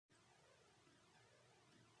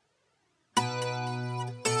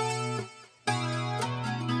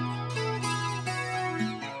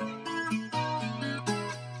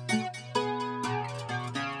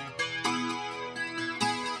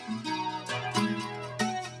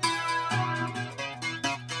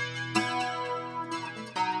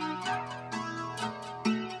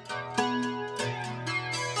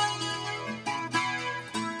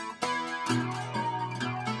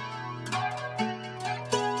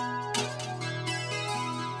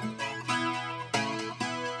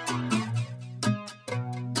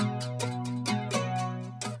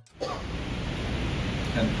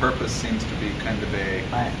And purpose seems to be kind of a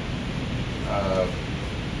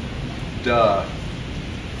duh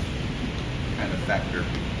kind of factor.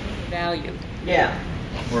 Value. Yeah.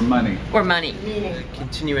 Or money. Or money. Meaning.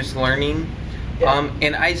 Continuous learning. Yeah.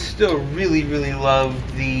 And I still really, really love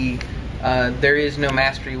the there is no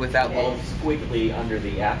mastery without Little love. squiggly under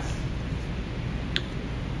the S.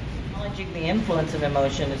 Acknowledging the influence of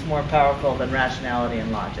emotion is more powerful than rationality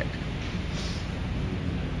and logic.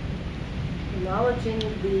 Acknowledging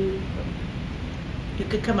the You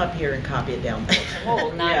could come up here and copy it down.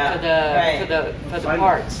 Whole, not Yeah, for the right. for the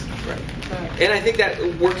parts. Right. And I think that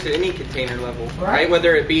works at any container level, right? Right.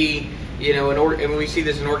 Whether it be, you know, and we see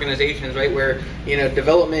this in organizations, right, where, you know,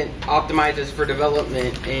 development optimizes for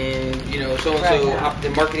development, and, you know, so-and-so, Right.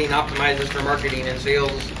 the marketing optimizes for marketing, and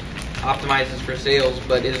sales optimizes for sales,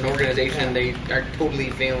 but as an organization, they are totally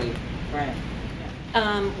failing. Right.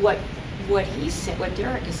 What he said, what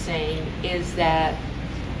Derek is saying is that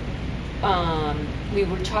we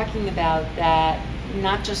were talking about that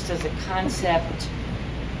not just as a concept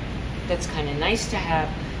that's kind of nice to have,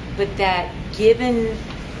 but that given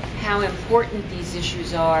how important these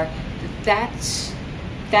issues are, that's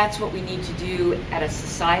what we need to do at a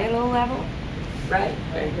societal level, right?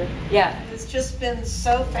 Yeah. It's just been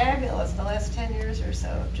so fabulous the last 10 years or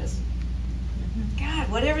so. Just, God,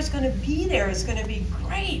 whatever's going to be there is going to be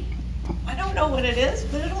great. I don't know what it is,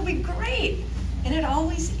 but it'll be great. And it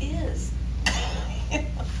always is.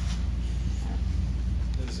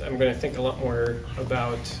 I'm going to think a lot more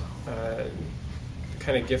about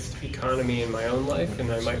kind of gift economy in my own life,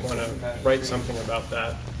 and I might want to write something about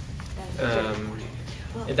that.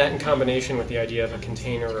 That in combination with the idea of a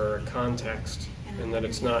container or a context, and that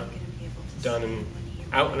it's not done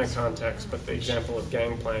out in a context, but the example of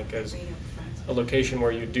Gangplank as a location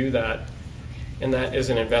where you do that, and that is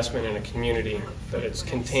an investment in a community, that it's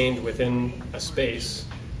contained within a space,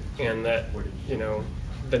 and that, you know,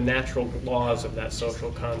 the natural laws of that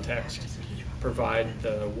social context provide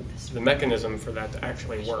the mechanism for that to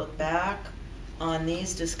actually work. Look back on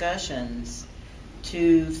these discussions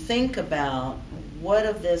to think about what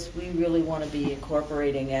of this we really want to be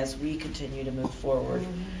incorporating as we continue to move forward.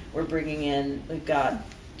 We're bringing in, we've got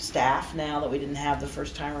staff now that we didn't have the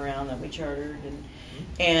first time around that we chartered,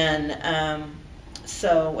 and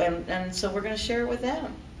so we're going to share it with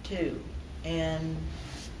them too, and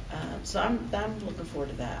so I'm looking forward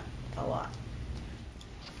to that a lot.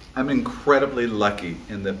 I'm incredibly lucky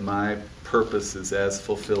in that my purpose is as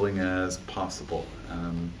fulfilling as possible.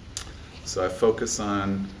 So I focus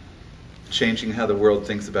on changing how the world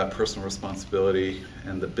thinks about personal responsibility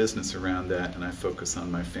and the business around that, and I focus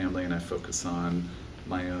on my family, and I focus on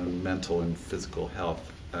my own mental and physical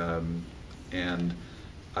health. And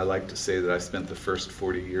I like to say that I spent the first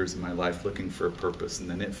 40 years of my life looking for a purpose, and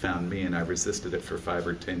then it found me, and I resisted it for 5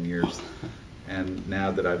 or 10 years. And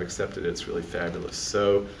now that I've accepted it, it's really fabulous.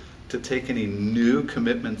 So to take any new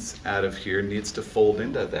commitments out of here needs to fold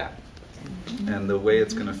into that. And the way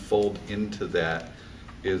it's going to fold into that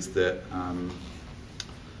is that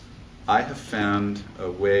I have found a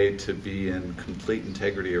way to be in complete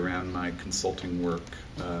integrity around my consulting work.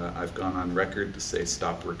 I've gone on record to say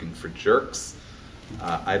stop working for jerks.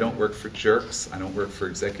 I don't work for jerks. I don't work for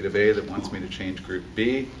Executive A that wants me to change Group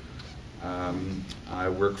B. I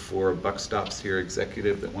work for a buck stops here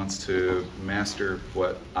executive that wants to master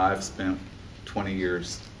what I've spent 20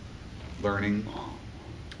 years learning.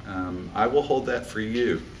 I will hold that for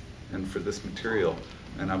you and for this material,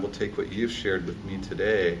 and I will take what you've shared with me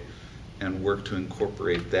today and work to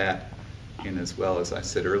incorporate that in as well. As I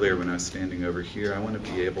said earlier when I was standing over here, I want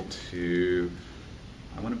to be able to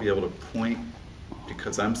point,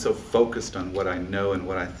 because I'm so focused on what I know and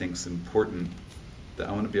what I think is important, that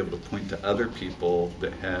I want to be able to point to other people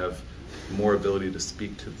that have more ability to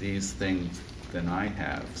speak to these things than I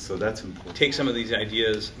have. So that's important. Take some of these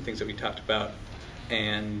ideas and things that we talked about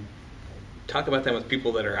and talk about them with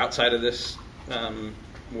people that are outside of this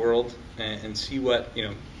world, and see what, you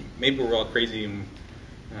know, maybe we're all crazy and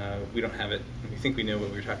we don't have it. We think we know what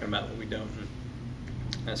we're talking about, but we don't.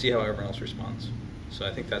 And see how everyone else responds. So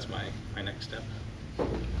I think that's my next step.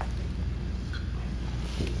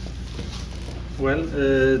 Well,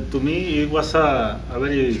 to me, it was a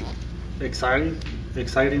very exciting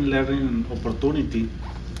learning opportunity.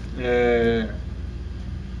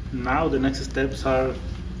 Now the next steps are,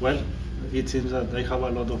 well, it seems that I have a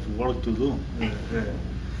lot of work to do.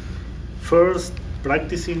 First,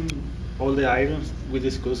 practicing all the items we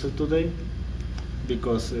discussed today,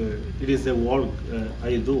 because it is the work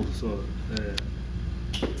I do, so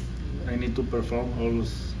I need to perform all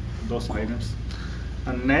those items.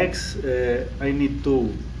 And next, I need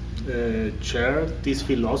to share this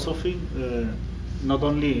philosophy, not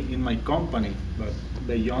only in my company, but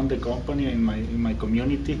beyond the company, in my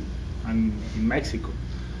community and in Mexico,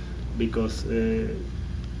 because it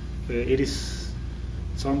is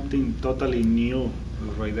something totally new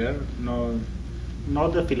right there.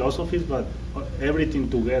 Not the philosophies, but everything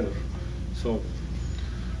together. So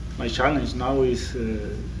my challenge now is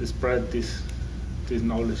spread this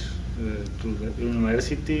knowledge to the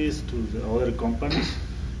universities, to the other companies,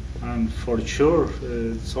 and for sure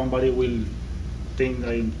somebody will think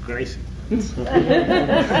I'm crazy.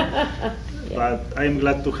 But I'm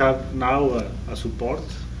glad to have now a support,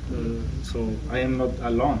 so I am not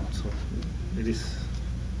alone. So it is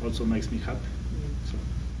also makes me happy. So.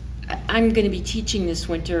 I'm going to be teaching this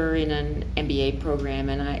winter in an MBA program,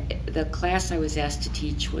 and the class I was asked to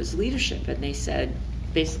teach was leadership, and they said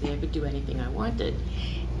basically I could do anything I wanted.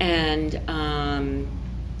 And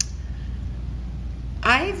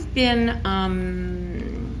I've been,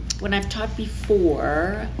 when I've taught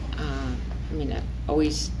before, I mean, I've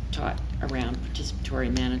always taught around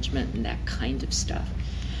participatory management and that kind of stuff.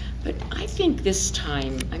 But I think this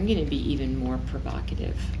time I'm going to be even more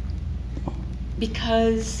provocative,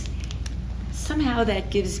 because somehow that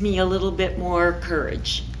gives me a little bit more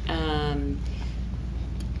courage. And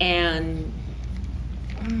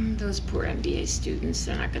those poor MBA students,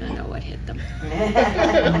 they're not going to know what hit them.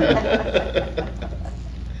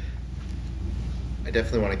 I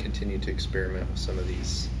definitely want to continue to experiment with some of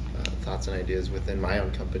these thoughts and ideas within my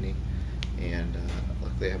own company, and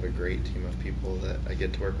luckily I have a great team of people that I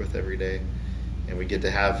get to work with every day, and we get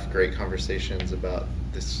to have great conversations about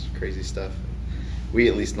this crazy stuff. We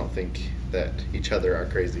at least don't think that each other are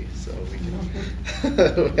crazy, so we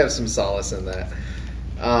can we have some solace in that.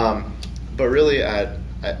 But really,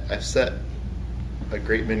 I've set a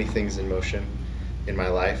great many things in motion in my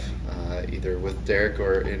life, either with Derek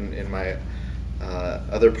or in my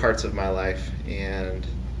other parts of my life, and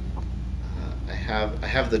I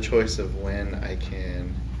have the choice of when I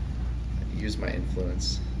can use my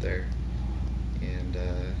influence there, and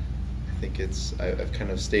I think I've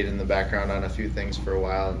kind of stayed in the background on a few things for a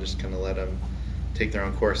while and just kind of let them take their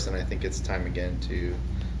own course, and I think it's time again to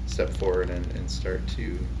step forward and start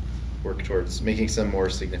to work towards making some more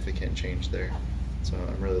significant change there. So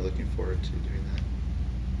I'm really looking forward to doing that.